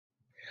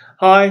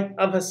Hi,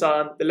 I'm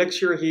Hassan, the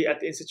lecturer here at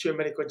the Institute of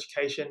Medical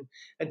Education,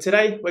 and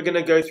today we're going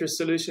to go through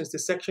solutions to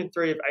Section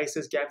 3 of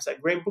ACER's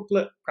GAMSAT Green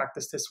Booklet,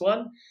 Practice Test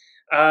 1,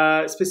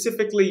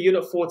 specifically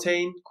Unit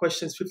 14,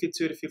 questions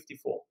 52 to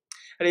 54.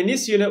 And in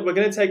this unit, we're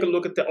going to take a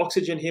look at the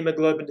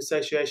oxygen-hemoglobin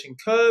dissociation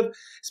curve,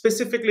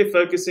 specifically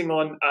focusing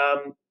on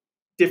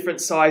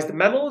different sized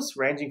mammals,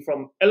 ranging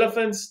from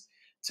elephants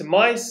to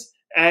mice.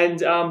 And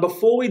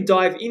before we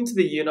dive into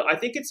the unit, I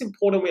think it's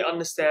important we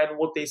understand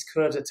what these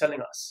curves are telling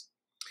us.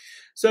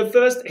 So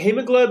first,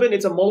 hemoglobin,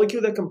 it's a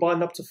molecule that can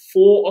bind up to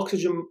 4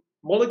 oxygen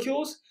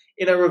molecules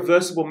in a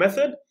reversible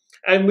method,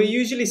 and we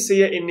usually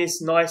see it in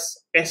this nice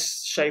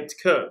S-shaped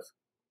curve.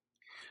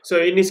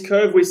 So in this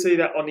curve, we see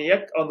that on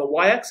the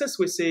y-axis,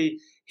 we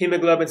see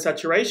hemoglobin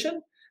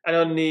saturation, and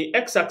on the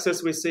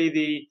x-axis, we see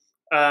the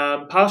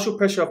partial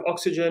pressure of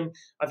oxygen.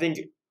 I think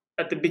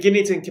at the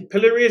beginning it's in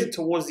capillaries,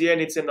 towards the end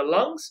it's in the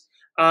lungs,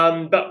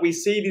 but we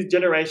see the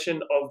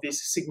generation of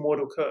this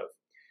sigmoidal curve.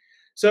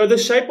 So the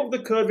shape of the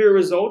curve here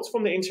results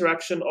from the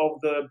interaction of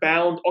the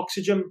bound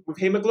oxygen with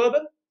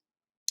hemoglobin.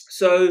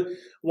 So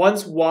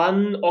once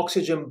one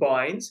oxygen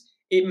binds,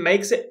 it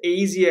makes it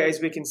easier,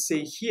 as we can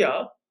see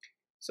here.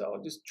 So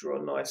I'll just draw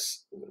a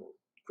nice little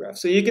graph.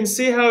 So you can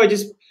see how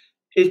the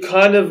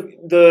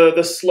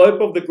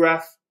slope of the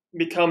graph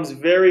becomes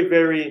very,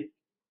 very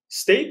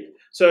steep.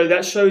 So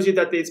that shows you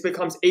that it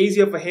becomes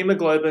easier for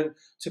hemoglobin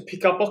to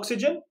pick up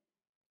oxygen.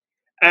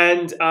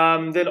 And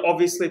then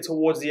obviously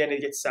towards the end, it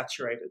gets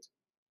saturated.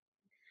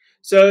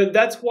 So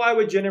that's why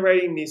we're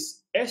generating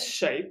this S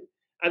shape.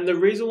 And the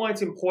reason why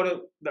it's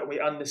important that we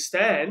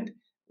understand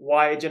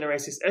why it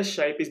generates this S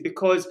shape is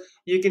because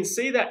you can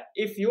see that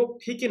if you're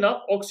picking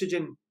up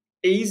oxygen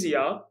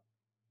easier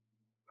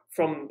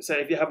from,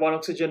 say, if you have one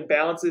oxygen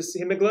balances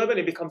hemoglobin,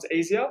 it becomes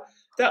easier.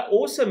 That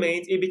also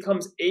means it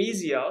becomes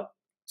easier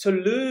to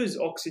lose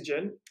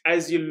oxygen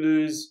as you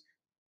lose,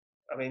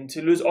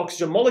 to lose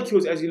oxygen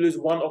molecules as you lose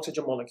one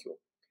oxygen molecule.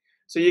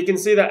 So you can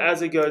see that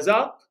as it goes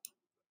up,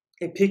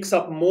 it picks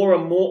up more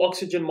and more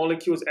oxygen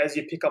molecules as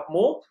you pick up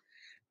more.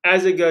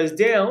 As it goes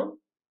down,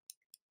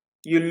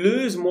 you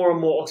lose more and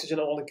more oxygen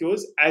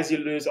molecules as you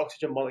lose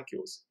oxygen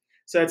molecules.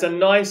 So it's a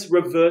nice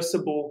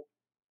reversible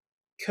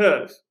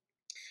curve.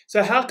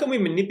 So how can we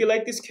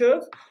manipulate this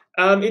curve?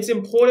 It's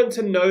important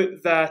to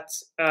note that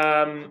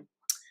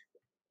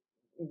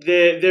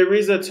there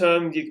is a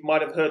term you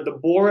might have heard, the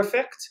Bohr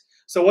effect.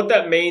 So what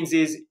that means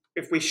is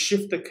if we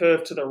shift the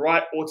curve to the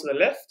right or to the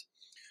left,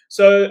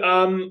 so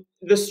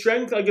the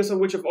strength, I guess, of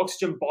which of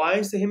oxygen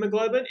binds to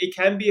hemoglobin, it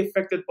can be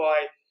affected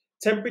by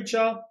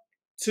temperature,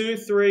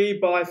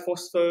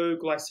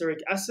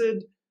 2,3-biphosphoglyceric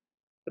acid,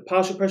 the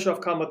partial pressure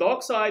of carbon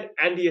dioxide,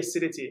 and the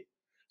acidity.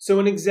 So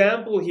an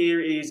example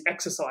here is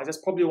exercise.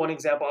 That's probably one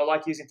example I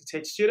like using to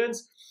teach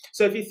students.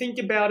 So if you think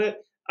about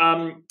it,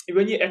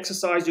 when you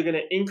exercise, you're going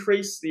to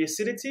increase the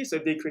acidity, so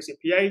decrease your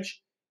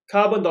pH.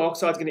 Carbon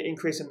dioxide is going to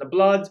increase in the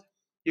blood.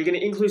 You're going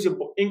to increase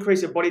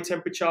your body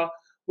temperature,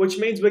 which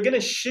means we're going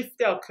to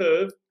shift our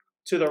curve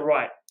to the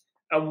right.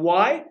 And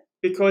why?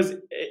 Because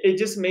it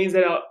just means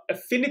that our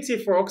affinity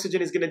for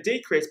oxygen is going to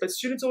decrease. But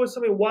students always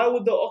tell me, why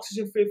would the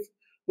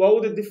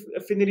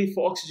affinity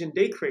for oxygen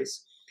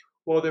decrease?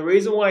 Well, the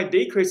reason why it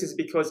decreases is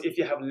because if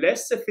you have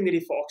less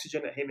affinity for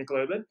oxygen at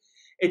hemoglobin,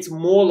 it's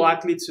more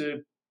likely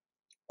to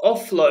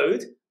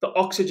offload the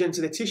oxygen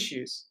to the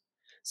tissues.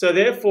 So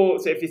therefore,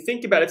 if you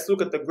think about it, let's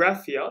look at the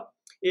graph here.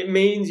 It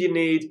means you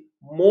need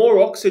more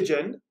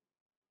oxygen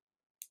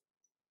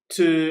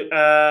to,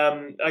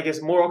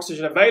 more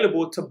oxygen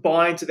available to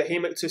bind to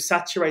to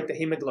saturate the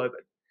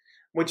hemoglobin,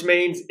 which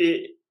means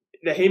the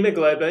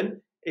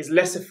hemoglobin is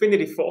less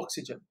affinity for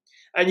oxygen.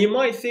 And you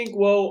might think,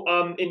 well,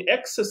 in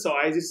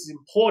exercise, this is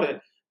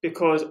important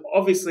because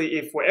obviously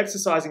if we're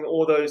exercising,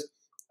 all those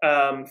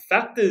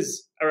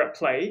factors are at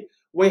play.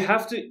 We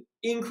have to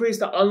increase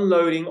the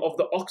unloading of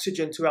the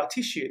oxygen to our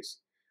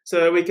tissues so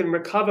that we can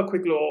recover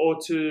quickly or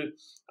to,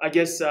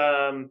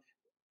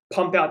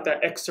 pump out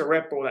that extra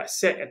rep or that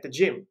set at the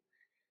gym.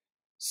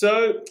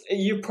 So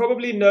you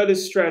probably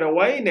noticed straight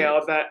away now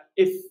that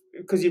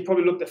because you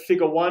probably looked at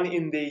figure 1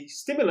 in the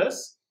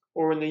stimulus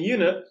or in the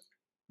unit,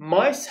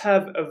 mice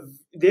have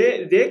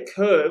their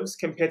curves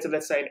compared to,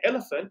 let's say, an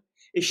elephant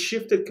is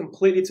shifted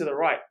completely to the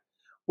right,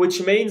 which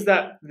means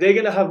that they're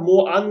going to have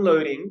more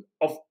unloading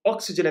of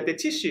oxygen at their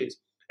tissues.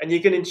 And you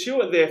can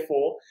ensure,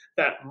 therefore,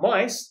 that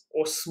mice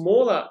or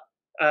smaller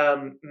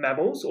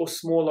mammals or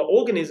smaller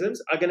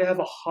organisms are going to have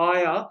a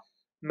higher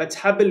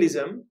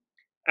metabolism,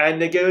 and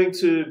they're going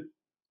to,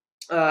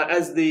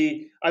 as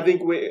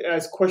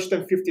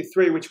question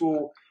 53, which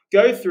we'll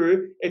go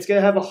through, it's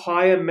going to have a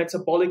higher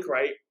metabolic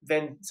rate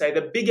than, say,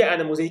 the bigger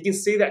animals. And you can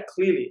see that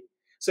clearly.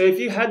 So if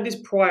you had this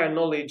prior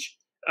knowledge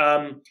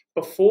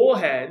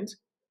beforehand,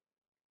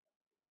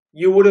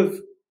 you would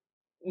have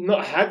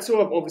not had to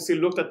have obviously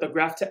looked at the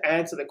graph to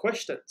answer the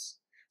questions.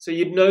 So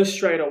you'd know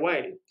straight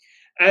away.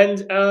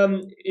 And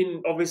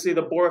obviously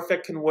the Bohr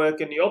effect can work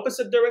in the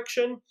opposite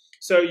direction.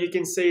 So you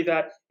can see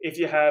that if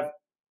you have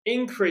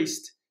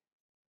increased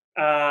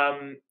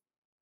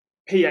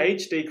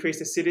pH,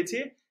 decreased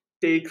acidity,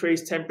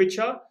 decrease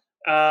temperature,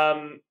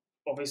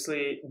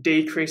 obviously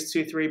decrease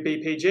 23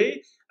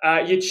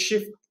 BPG, you'd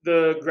shift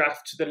the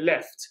graph to the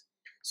left.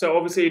 So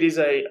obviously it is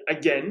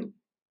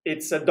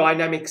it's a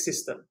dynamic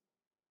system.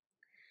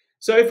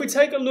 So if we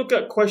take a look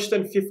at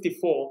question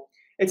 54,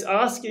 it's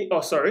asking,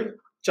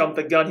 jumped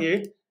the gun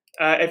here.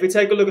 If we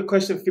take a look at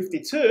question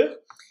 52,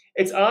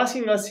 it's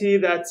asking us here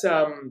that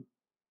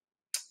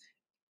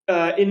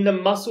in the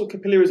muscle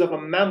capillaries of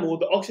a mammal,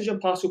 the oxygen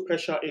partial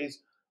pressure is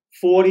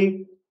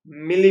 40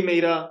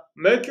 millimeter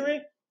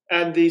mercury,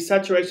 and the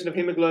saturation of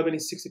hemoglobin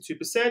is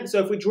 62%.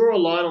 So if we draw a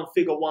line on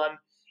figure 1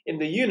 in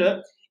the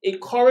unit, it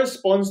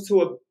corresponds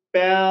to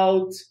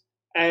about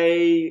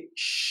a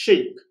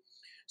sheep.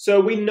 So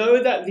we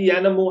know that the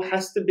animal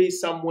has to be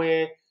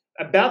somewhere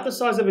about the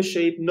size of a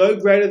sheep, no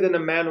greater than a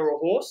man or a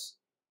horse,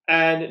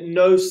 and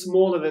no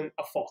smaller than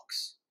a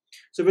fox.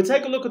 So if we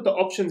take a look at the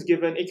options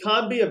given, it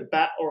can't be a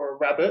bat or a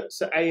rabbit,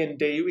 so A and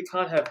D. We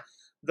can't have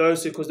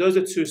those two because those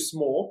are too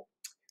small.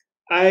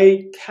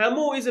 A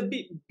camel is a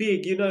bit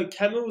big. You know,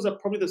 camels are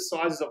probably the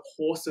sizes of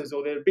horses,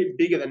 or they're a bit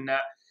bigger than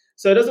that.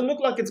 So it doesn't look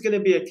like it's going to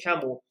be a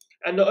camel.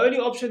 And the only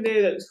option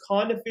there that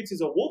kind of fits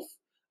is a wolf.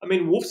 I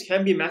mean, wolves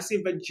can be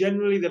massive, but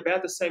generally they're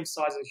about the same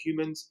size as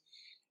humans.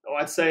 Or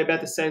I'd say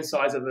about the same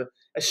size of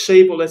a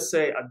sheep, or let's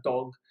say a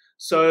dog.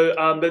 So,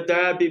 but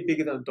they're a bit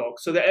bigger than a dog.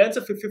 So the answer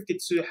for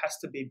 52 has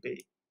to be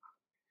B.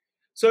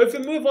 So if we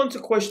move on to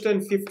question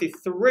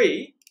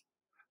 53,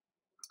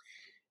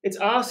 it's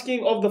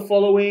asking of the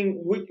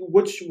following,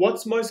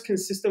 what's most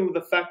consistent with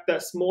the fact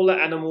that smaller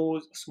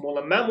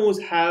mammals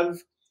have,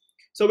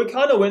 so we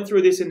kind of went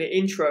through this in the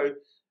intro,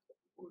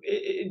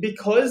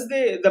 because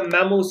the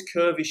mammal's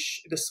curve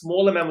is, the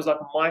smaller mammals like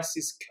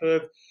mice's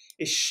curve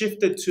is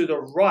shifted to the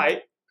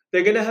right,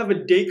 they're going to have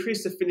a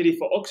decreased affinity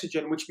for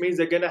oxygen, which means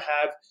they're going to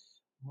have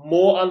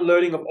more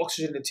unloading of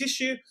oxygen in the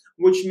tissue,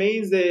 which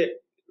means their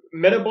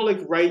metabolic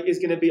rate is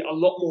going to be a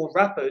lot more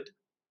rapid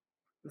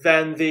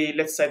than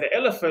let's say the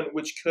elephant,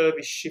 which curve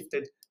is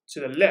shifted to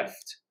the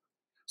left.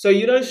 So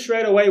you know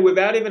straight away,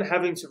 without even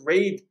having to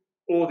read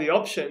all the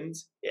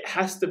options, it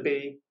has to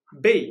be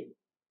B.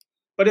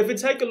 But if we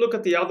take a look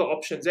at the other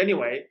options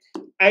anyway,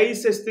 A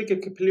says thicker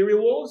capillary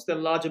walls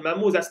than larger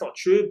mammals. That's not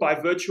true. By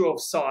virtue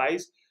of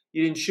size,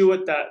 you'd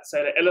intuit that,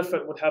 say, the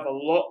elephant would have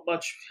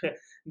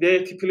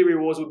their capillary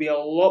walls would be a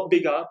lot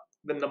bigger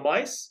than the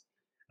mice.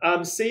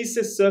 C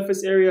says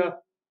surface area,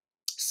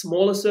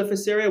 smaller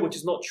surface area, which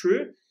is not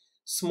true.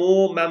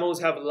 Small mammals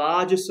have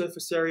larger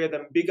surface area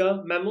than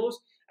bigger mammals.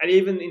 And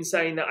even in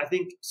saying that, I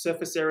think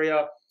surface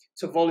area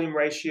to volume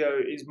ratio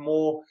is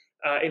more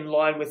in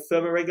line with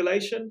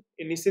thermoregulation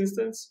in this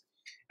instance.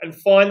 And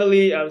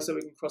finally, so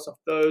we can cross off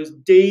those,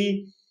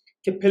 D,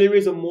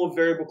 capillaries are more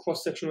variable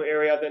cross-sectional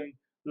area than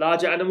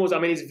larger animals. I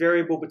mean, it's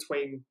variable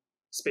between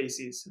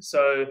species.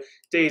 So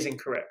D is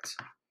incorrect.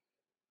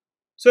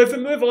 So if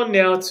we move on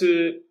now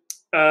to,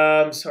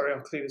 I'll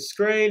clear the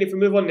screen. If we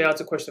move on now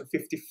to question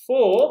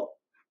 54,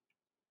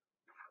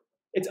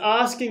 it's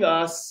asking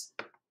us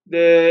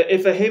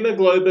if a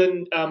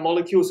hemoglobin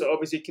molecule, so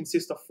obviously it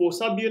consists of 4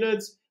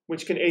 subunits,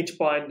 which can each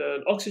bind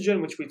an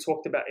oxygen, which we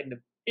talked about in the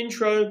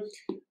intro.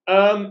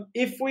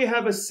 If we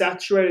have a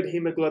saturated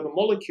hemoglobin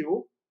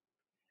molecule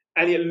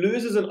and it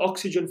loses an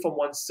oxygen from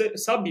one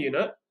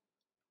subunit,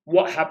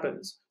 what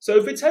happens? So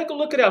if we take a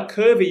look at our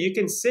curve, you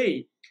can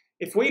see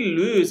if we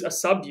lose a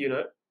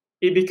subunit,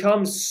 it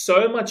becomes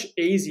so much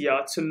easier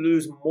to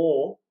lose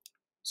more.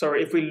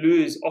 Sorry, if we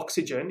lose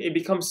oxygen, it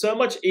becomes so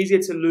much easier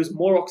to lose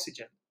more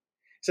oxygen.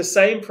 It's the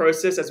same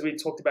process as we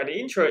talked about in the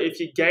intro. If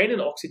you gain an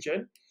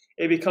oxygen,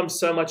 it becomes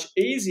so much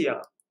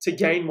easier to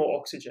gain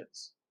more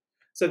oxygens.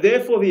 So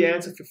therefore, the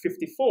answer for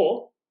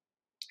 54,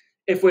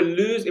 if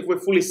we're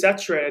fully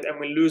saturated and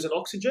we lose an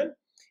oxygen,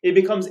 it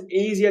becomes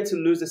easier to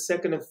lose the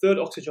second and third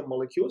oxygen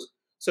molecules.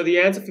 So the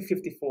answer for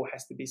 54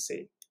 has to be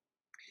C.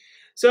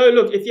 So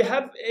look, if you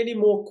have any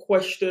more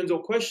questions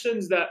or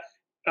questions that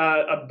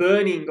are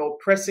burning or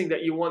pressing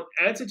that you want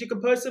answered, you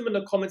can post them in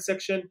the comment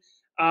section,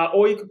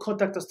 or you can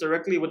contact us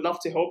directly. We'd love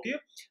to help you.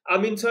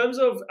 In terms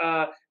of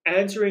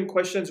answering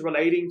questions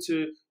relating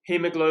to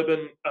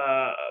hemoglobin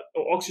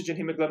or oxygen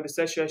hemoglobin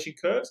dissociation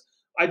curves,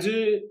 I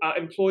do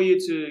implore you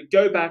to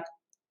go back,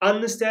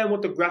 understand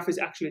what the graph is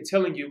actually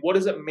telling you. What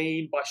does it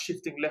mean by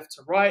shifting left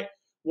to right?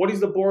 What is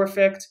the Bohr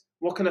effect?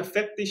 What can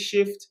affect this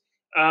shift?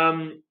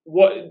 Why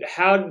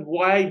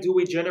do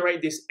we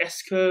generate this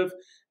S curve?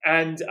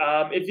 And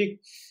if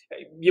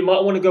you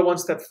might want to go one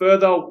step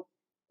further,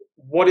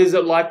 what is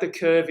it like the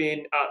curve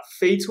in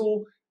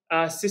fetal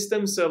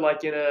systems? So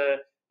like in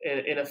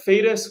a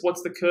fetus,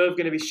 what's the curve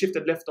going to be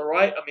shifted left or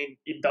right? I mean,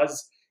 it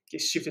does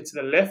get shifted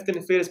to the left in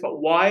a fetus, but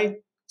why?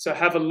 So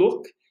have a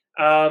look.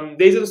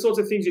 These are the sorts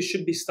of things you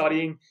should be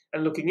studying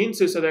and looking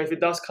into, so that if it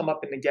does come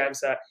up in the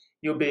GAMSAT,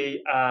 you'll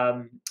be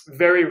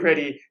very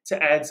ready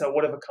to answer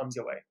whatever comes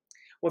your way.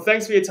 Well,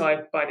 thanks for your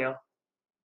time. Bye now.